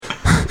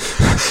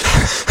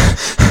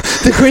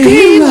The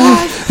green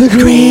life. The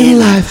green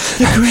life.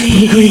 The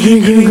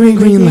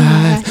green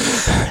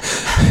life.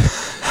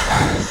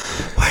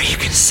 Where you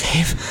can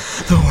save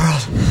the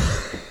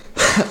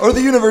world. Or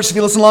the universe if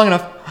you listen long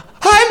enough.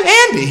 I'm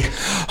Andy.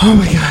 Oh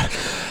my God.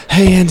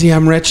 Hey Andy,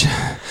 I'm Rich.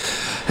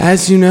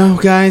 As you know,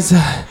 guys,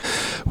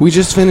 we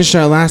just finished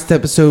our last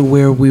episode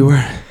where we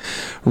were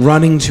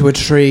running to a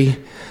tree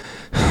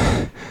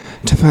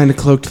to find a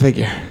cloaked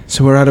figure.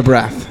 So we're out of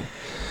breath.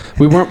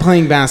 We weren't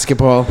playing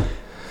basketball.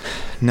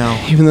 No.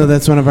 Even though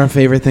that's one of our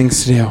favorite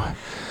things to do.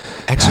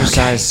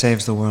 Exercise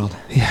saves the world.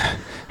 Yeah.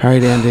 All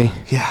right, Andy.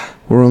 Yeah.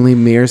 We're only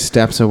mere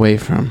steps away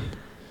from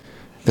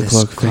the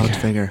This cloaked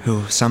figure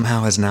who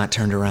somehow has not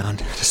turned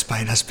around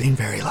despite us being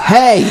very loud.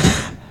 Hey!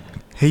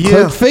 Hey, you.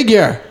 Cloaked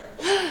figure!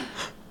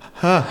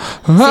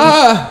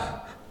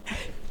 So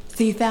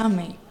you found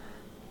me.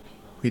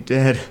 We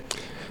did.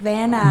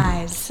 Van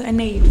Nuys. I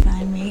knew you'd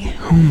find me.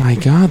 Oh my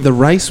God, the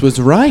rice was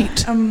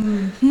right.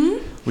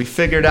 We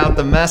figured out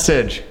the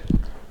message.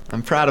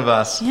 I'm proud of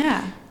us.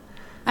 Yeah.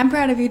 I'm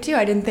proud of you too.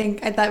 I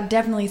thought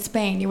definitely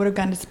Spain. You would have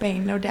gone to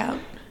Spain, no doubt.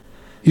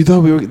 You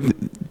thought we were...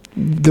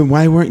 Then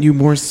why weren't you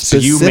more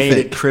specific? So you made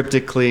it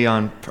cryptically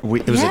on...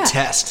 It was a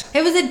test.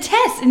 It was a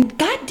test, and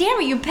god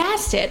damn it, you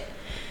passed it.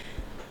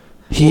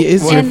 He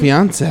is your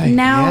fiance.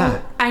 Now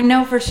Yeah. I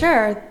know for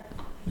sure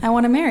I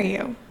want to marry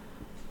you.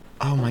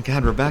 Oh my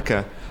God,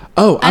 Rebecca.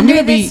 Oh, I'm Under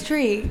going to be... this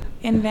tree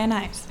in Van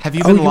Nuys. Have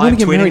you been you wanna live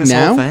get tweeting married this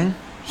now? whole thing?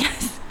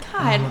 Yes,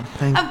 God.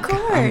 Thank Of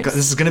God. course.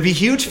 This is going to be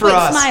huge for Wait,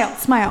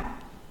 us. smile.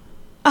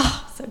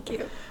 Oh, so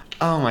cute.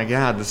 Oh my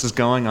God, this is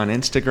going on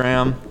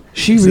Instagram.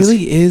 She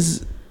really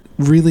is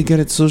really good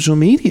at social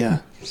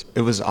media.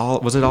 Was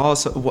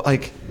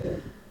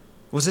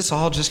this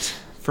all just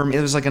for me?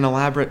 It was like an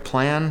elaborate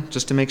plan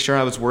just to make sure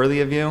I was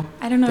worthy of you?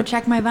 I don't know.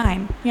 Check my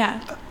Vine.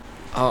 Yeah.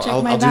 I'll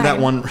do that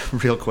one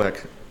real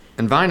quick.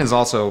 And Vine is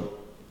also,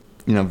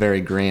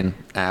 very green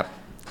app,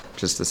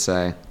 just to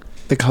say.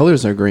 The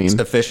colors are green. It's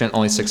efficient,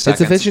 only 6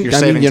 seconds. It's efficient. You're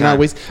saving you're time. not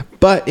wasting.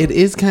 But it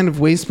is kind of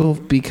wasteful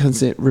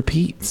because it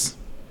repeats.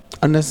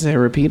 Unnecessary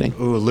repeating.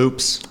 Ooh,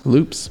 loops.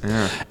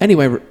 Yeah.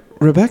 Anyway,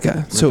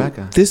 Rebecca. So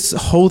Rebecca. this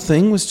whole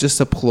thing was just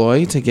a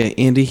ploy to get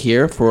Andy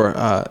here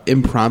for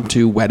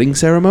impromptu wedding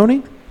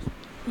ceremony?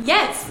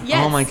 Yes.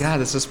 Oh my God,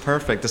 this is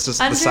perfect. This is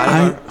the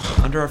side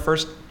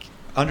of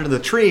under the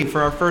tree for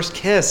our first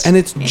kiss. And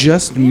it's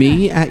just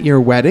me at your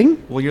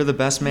wedding? Well, you're the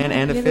best man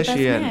and You're the best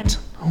officiant. man.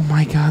 Oh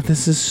my God,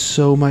 this is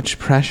so much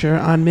pressure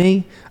on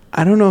me.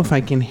 I don't know if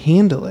I can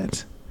handle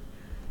it.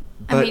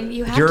 But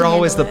you have you're to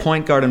always the handle it.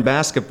 point guard in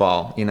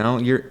basketball.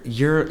 You're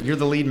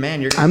the lead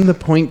man. I'm the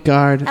point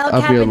guard El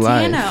of your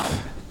Capitano.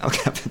 life.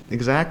 Okay,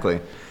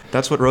 exactly.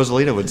 That's what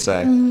Rosalita would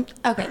say.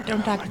 Okay,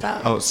 don't talk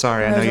about. Oh,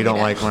 sorry. I know you don't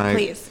Rosalita. like when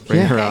Please. I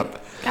bring her Yeah. up.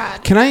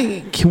 God.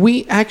 Can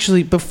we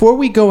actually, before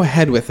we go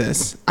ahead with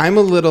this, I'm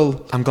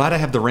I'm glad I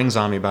have the rings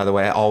on me, by the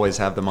way. I always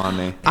have them on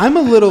me. a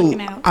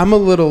looking out.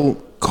 little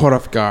caught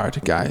off guard,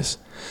 guys,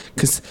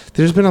 because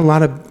there's been a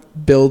lot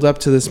of build up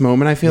to this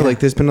moment. I feel like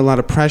there's been a lot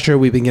of pressure.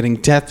 We've been getting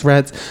death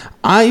threats.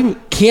 I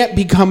can't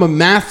become a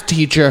math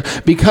teacher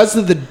because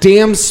of the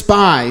damn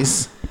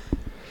spies.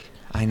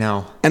 I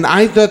know. And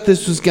I thought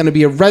this was going to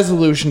be a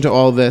resolution to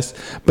all this,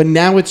 but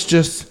now it's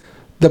just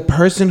the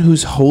person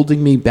who's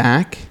holding me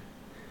back.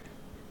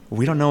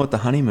 We don't know what the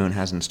honeymoon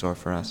has in store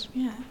for us.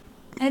 Yeah.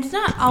 And it's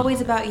not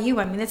always about you.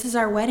 I mean, this is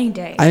our wedding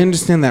day. I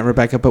understand that,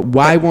 Rebecca, but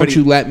why won't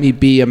you let me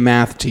be a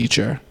math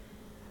teacher?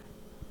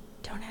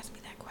 Don't ask me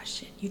that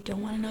question. You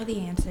don't want to know the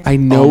answer. I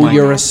know Don't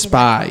you're a ask me that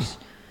spy. question.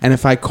 And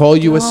if I call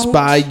you a Don't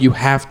spy, you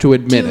have to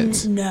admit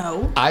it.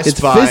 No. I It's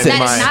spy physics.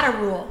 That is not a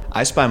rule.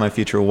 I spy my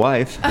future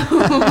wife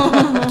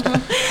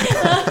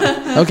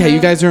Okay, you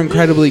guys are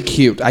incredibly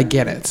cute. I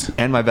get it.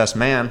 and my best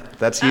man.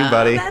 That's you,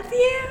 buddy. That's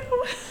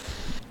you.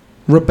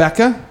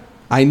 Rebecca,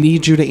 I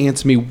need you to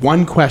answer me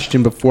one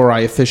question before I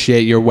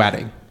officiate your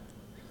wedding.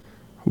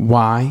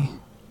 Why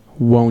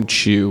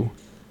won't you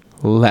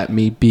let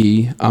me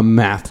be a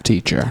math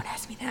teacher? Don't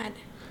ask me that.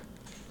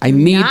 I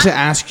need to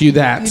ask you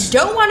that. You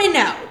don't want to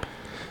know.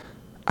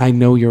 I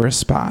know you're a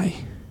spy.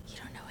 You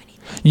don't know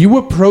anything. You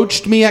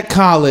approached me at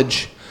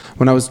college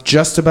when I was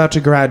just about to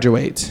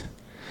graduate,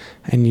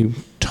 and you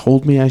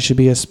told me I should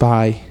be a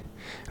spy.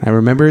 And I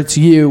remember it's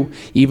you,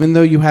 even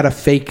though you had a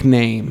fake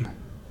name.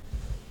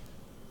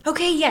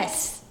 Okay,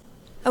 yes.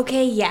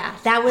 Okay, yeah.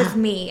 That was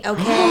me,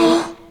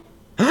 okay?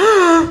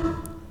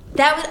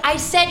 I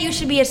said you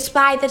should be a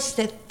spy. That's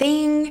the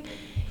thing.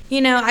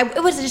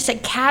 It was just a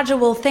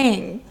casual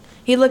thing.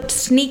 He looked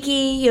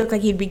sneaky. He looked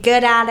like he'd be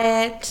good at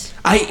it.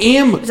 I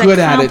am It was good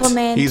a at it.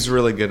 compliment. He's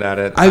really good at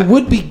it. I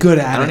would be good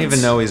at it. I don't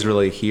even know he's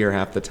really here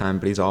half the time,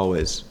 but he's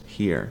always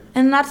here.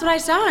 And that's what I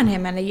saw in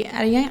him.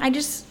 I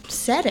just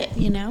said it,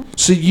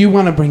 So you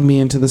want to bring me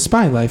into the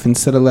spy life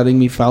instead of letting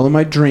me follow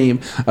my dream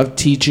of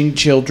teaching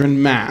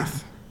children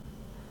math.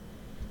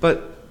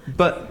 But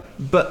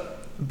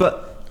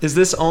is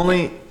this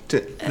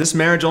this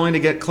marriage only to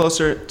get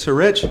closer to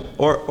Rich,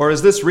 or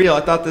is this real?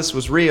 I thought this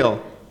was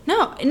real.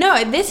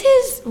 No, this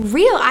is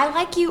real. I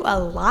like you a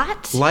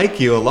lot. Like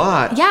you a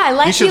lot. Yeah, I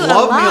like you a lot. You should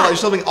love me a lot. You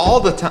should love me all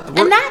the time.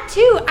 And that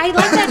too. I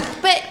like that.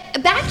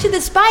 But back to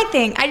the spy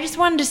thing. I just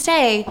wanted to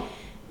say,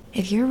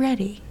 if you're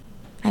ready,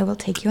 I will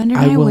take you under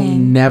my wing. I will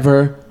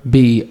never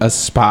be a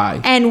spy.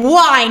 And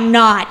why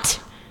not?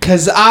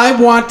 Because I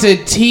want to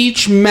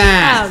teach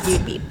math. Oh,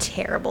 you'd be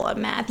terrible at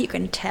math. You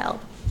can tell.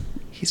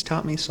 He's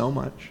taught me so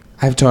much.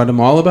 I've taught him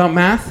all about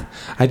math.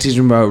 I teach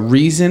him about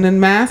reason and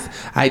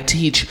math. I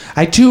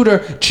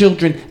tutor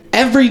children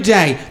every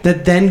day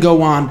that then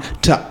go on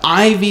to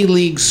Ivy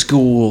League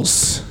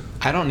schools.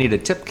 I don't need a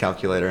tip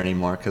calculator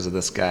anymore because of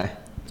this guy.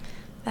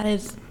 That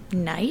is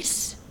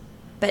nice.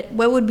 But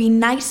what would be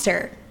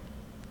nicer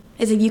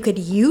is if you could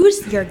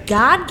use your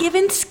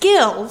God-given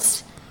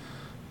skills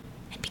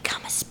and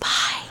become a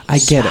spy. I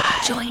get it.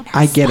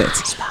 I get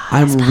it.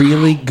 I'm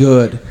really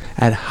good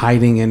at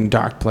hiding in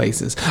dark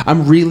places.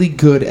 I'm really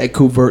good at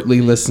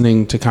covertly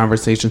listening to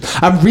conversations.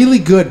 I'm really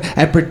good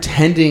at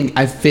pretending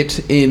I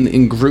fit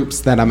in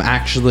groups that I'm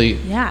actually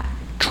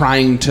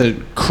trying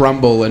to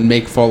crumble and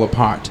make fall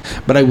apart.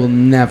 But I will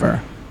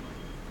never,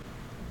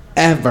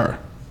 ever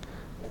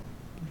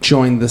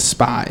join the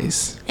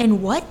spies.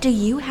 And what do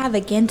you have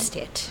against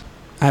it?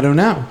 I don't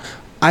know.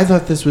 I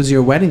thought this was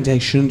your wedding day.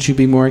 Shouldn't you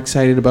be more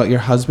excited about your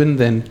husband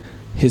than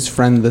his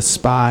friend the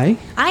spy?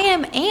 I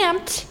am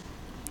amped.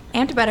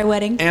 Amped about our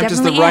wedding. Amped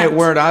Definitely is the right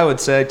word, I would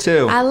say,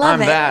 too. I love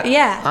I'm it. that.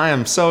 Yeah. I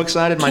am so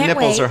excited. My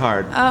nipples are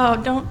hard.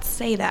 Oh, don't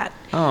say that.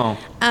 Oh.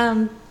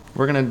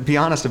 We're going to be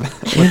honest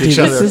about with Andy, each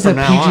other this is from a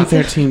now on.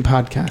 PG-13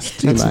 podcast.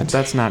 Do you mind?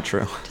 That's not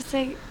true.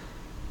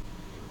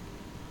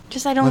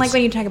 Just I don't like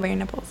when you talk about your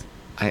nipples.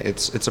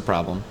 It's a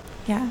problem.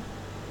 Yeah.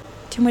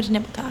 Too much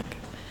nipple talk.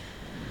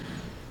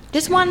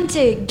 Just wanted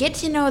to get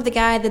to know the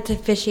guy that's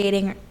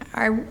officiating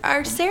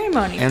our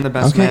ceremony. And the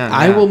best okay, man.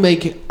 I will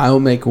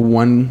make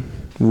one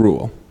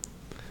rule.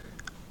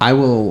 I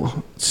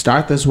will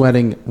start this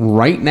wedding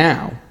right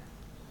now,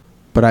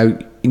 but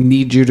I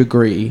need you to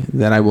agree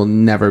that I will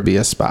never be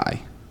a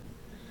spy.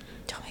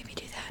 Don't make me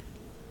do that.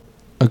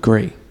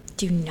 Agree.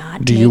 Do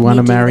not. Do you want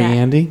to marry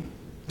Andy?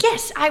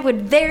 Yes, I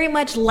would very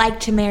much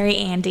like to marry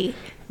Andy.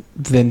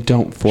 Then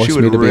don't force She me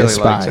would to be really a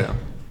spy. like to.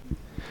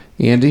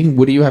 Andy,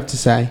 what do you have to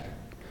say?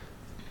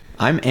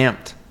 I'm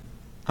amped.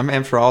 I'm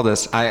amped for all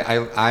this. I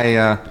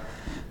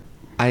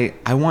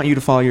want you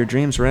to follow your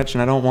dreams, Rich,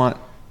 and I don't want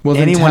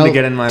anyone to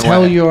get in my way.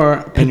 Tell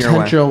your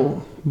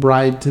potential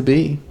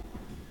bride-to-be.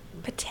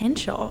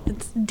 Potential?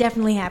 It's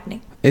definitely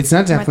happening. It's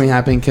not definitely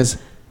happening because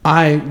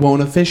I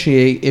won't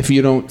officiate if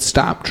you don't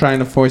stop trying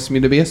to force me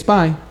to be a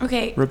spy.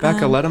 Okay.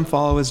 Rebecca, let him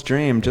follow his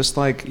dream, just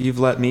like you've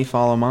let me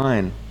follow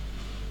mine.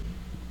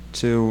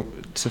 To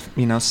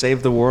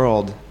save the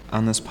world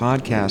on this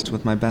podcast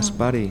with my best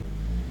buddy.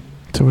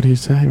 So what do you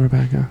say,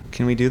 Rebecca?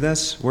 Can we do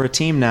this? We're a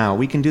team now.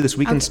 We can do this.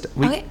 We can.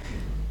 Okay.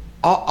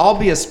 I'll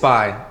be a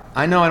spy.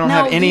 I know I don't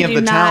have any of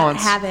the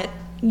talents. No, you do not have it.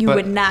 You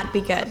would not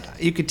be good.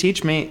 You could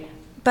teach me.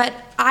 But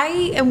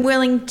I am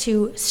willing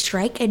to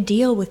strike a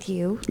deal with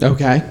you.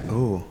 Okay.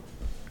 Ooh.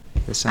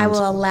 This sounds. I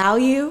will allow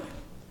you.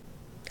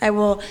 I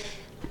will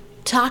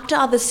talk to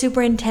all the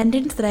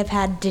superintendents that I've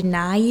had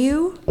deny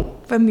you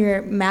from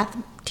your math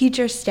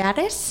teacher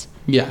status.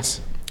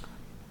 Yes.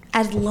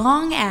 As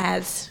long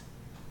as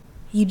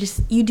you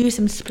do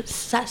some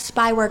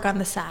spy work on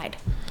the side.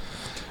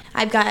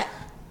 I've got.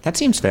 That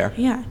seems fair.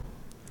 Yeah.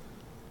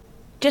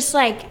 Just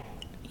like,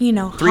 3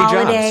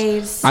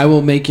 holidays. jobs. I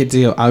will make a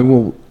deal. I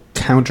will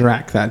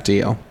counteract that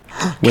deal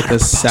with a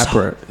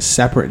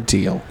separate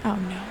deal. Oh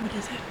no, what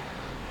is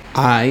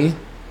it?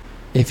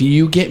 If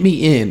you get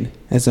me in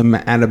as a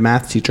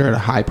math teacher at a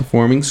high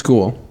performing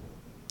school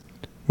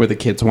where the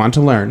kids want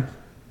to learn,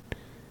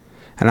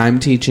 and I'm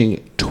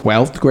teaching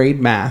 12th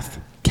grade math,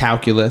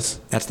 calculus.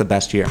 That's the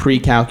best year.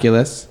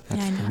 Pre-calculus,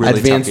 Yeah, I know. Really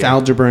advanced tough year.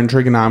 algebra and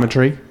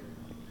trigonometry.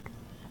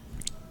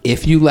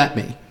 If you let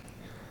me,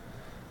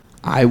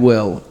 I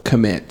will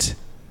commit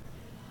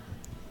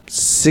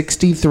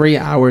 63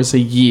 hours a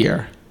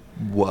year.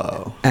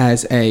 Whoa.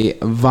 As a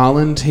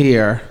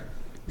volunteer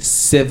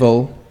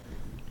civil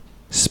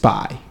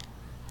spy.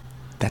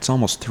 That's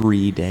almost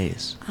 3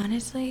 days.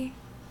 Honestly,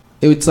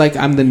 It's like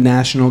I'm the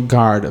National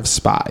Guard of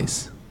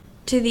spies.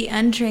 to the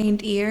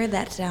untrained ear,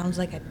 that sounds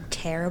like a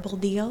terrible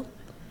deal.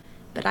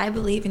 But I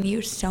believe in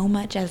you so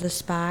much as a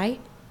spy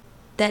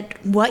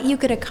that what you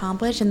could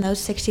accomplish in those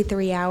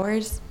 63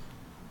 hours,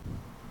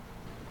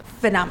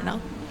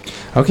 phenomenal.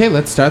 Okay,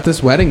 let's start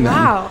this wedding then.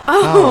 Wow.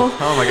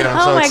 Oh my God,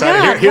 I'm so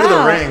excited. God, Here are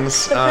wow. the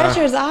rings. The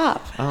pressure's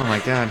off. Oh my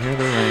God, here are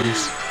the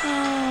rings.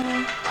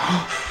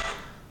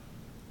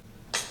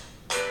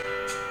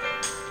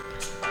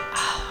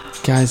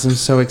 Guys, I'm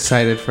so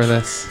excited for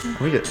this.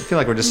 I feel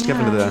like we're just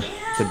skipping to the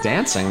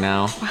dancing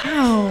now.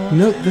 Wow.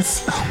 No,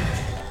 this...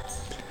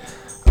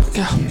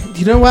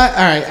 You know what?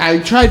 All right, I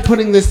tried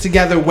putting this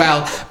together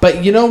well,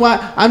 but you know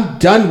what? I'm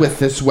done with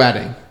this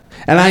wedding.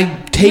 And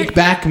I take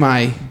back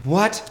my...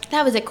 What?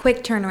 That was a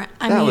quick turnaround.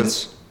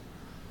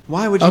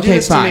 Why would you do Okay,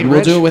 this to fine. me, We'll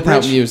Rich? do it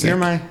without Rich, music. You're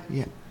my...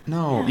 Yeah.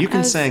 No, you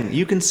can sing.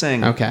 You can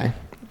sing. Okay.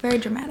 Very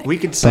dramatic. We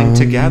could sing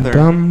together.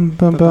 Bum,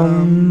 bum,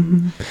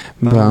 bum.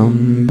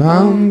 Bum,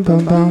 bum,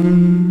 bum,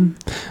 bum.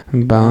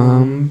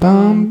 Bum,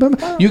 bum, bum.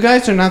 You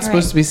guys are not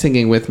supposed to be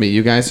singing with me.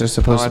 You guys are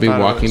supposed to be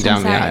walking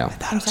down the aisle.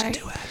 I'm sorry.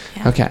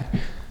 Yeah. Okay.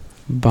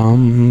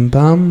 Bum,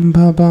 bum,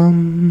 bum,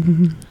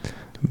 bum.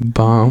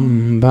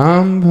 Bum,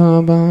 bum,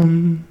 bum,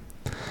 bum.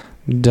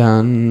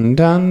 Dun,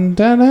 dun,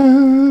 dun,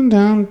 dun,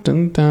 dun,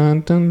 dun,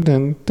 dun, dun,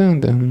 dun, dun,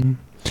 dun.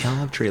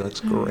 Olive tree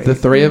looks great. The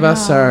three of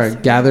us are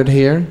gathered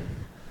here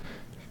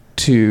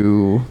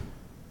to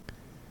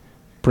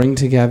bring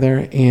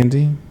together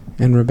Andy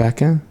and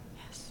Rebecca.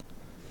 Yes.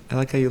 I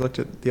like how you looked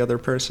at the other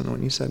person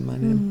when you said my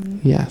name.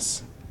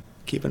 Yes.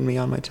 Keeping me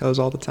on my toes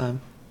all the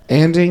time.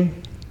 Andy,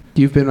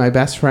 you've been my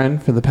best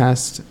friend for the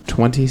past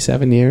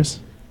 27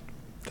 years.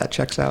 That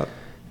checks out.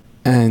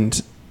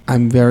 And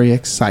I'm very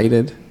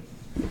excited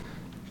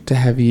to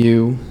have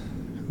you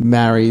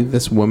marry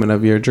this woman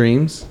of your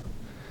dreams.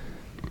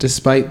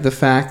 Despite the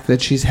fact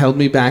that she's held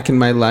me back in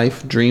my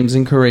life, dreams,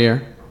 and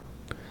career.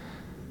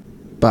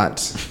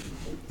 But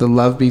the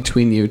love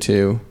between you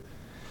two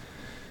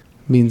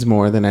means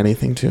more than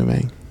anything to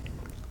me.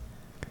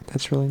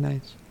 That's really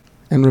nice.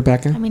 And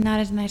Rebecca? I mean, not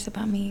as nice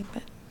about me,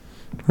 but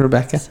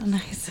Rebecca? so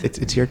nice.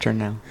 It's your turn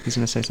now. He's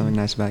going to say something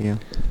nice about you.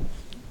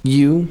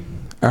 You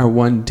are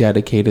one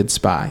dedicated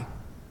spy.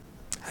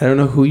 I don't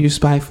know who you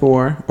spy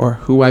for or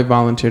who I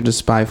volunteered to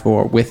spy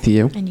for with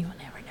you. And you will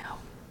never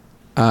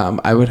know.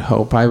 I would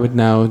hope I would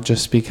know,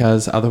 just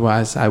because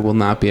otherwise I will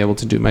not be able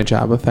to do my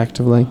job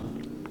effectively.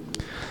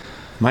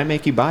 Might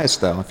make you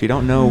biased, though. If you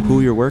don't know who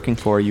you're working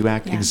for, you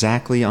act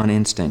exactly on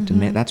instinct.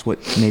 And that's what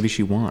maybe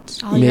she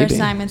wants. All your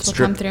assignments will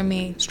come through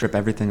me. Strip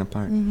everything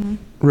apart.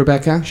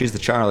 Rebecca? She's the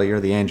Charlie,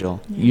 you're the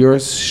Angel. Your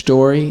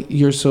story,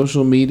 your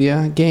social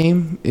media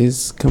game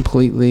is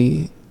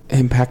completely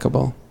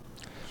impeccable.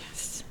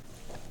 Yes.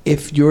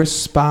 If your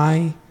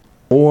spy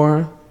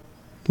or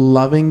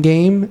loving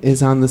game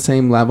is on the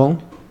same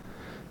level,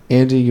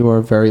 Andy, you are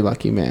a very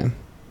lucky man.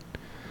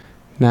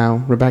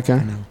 Now,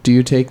 Rebecca, do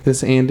you take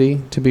this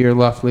Andy to be your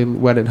lawfully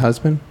wedded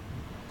husband?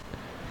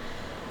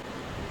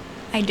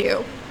 I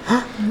do.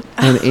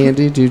 And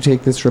Andy, do you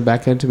take this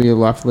Rebecca to be your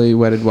lawfully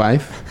wedded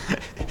wife?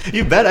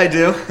 You bet I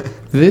do.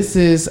 This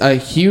is a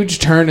huge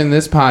turn in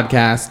this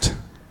podcast.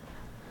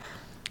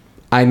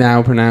 I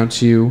now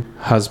pronounce you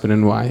husband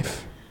and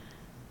wife.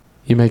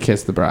 You may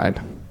kiss the bride.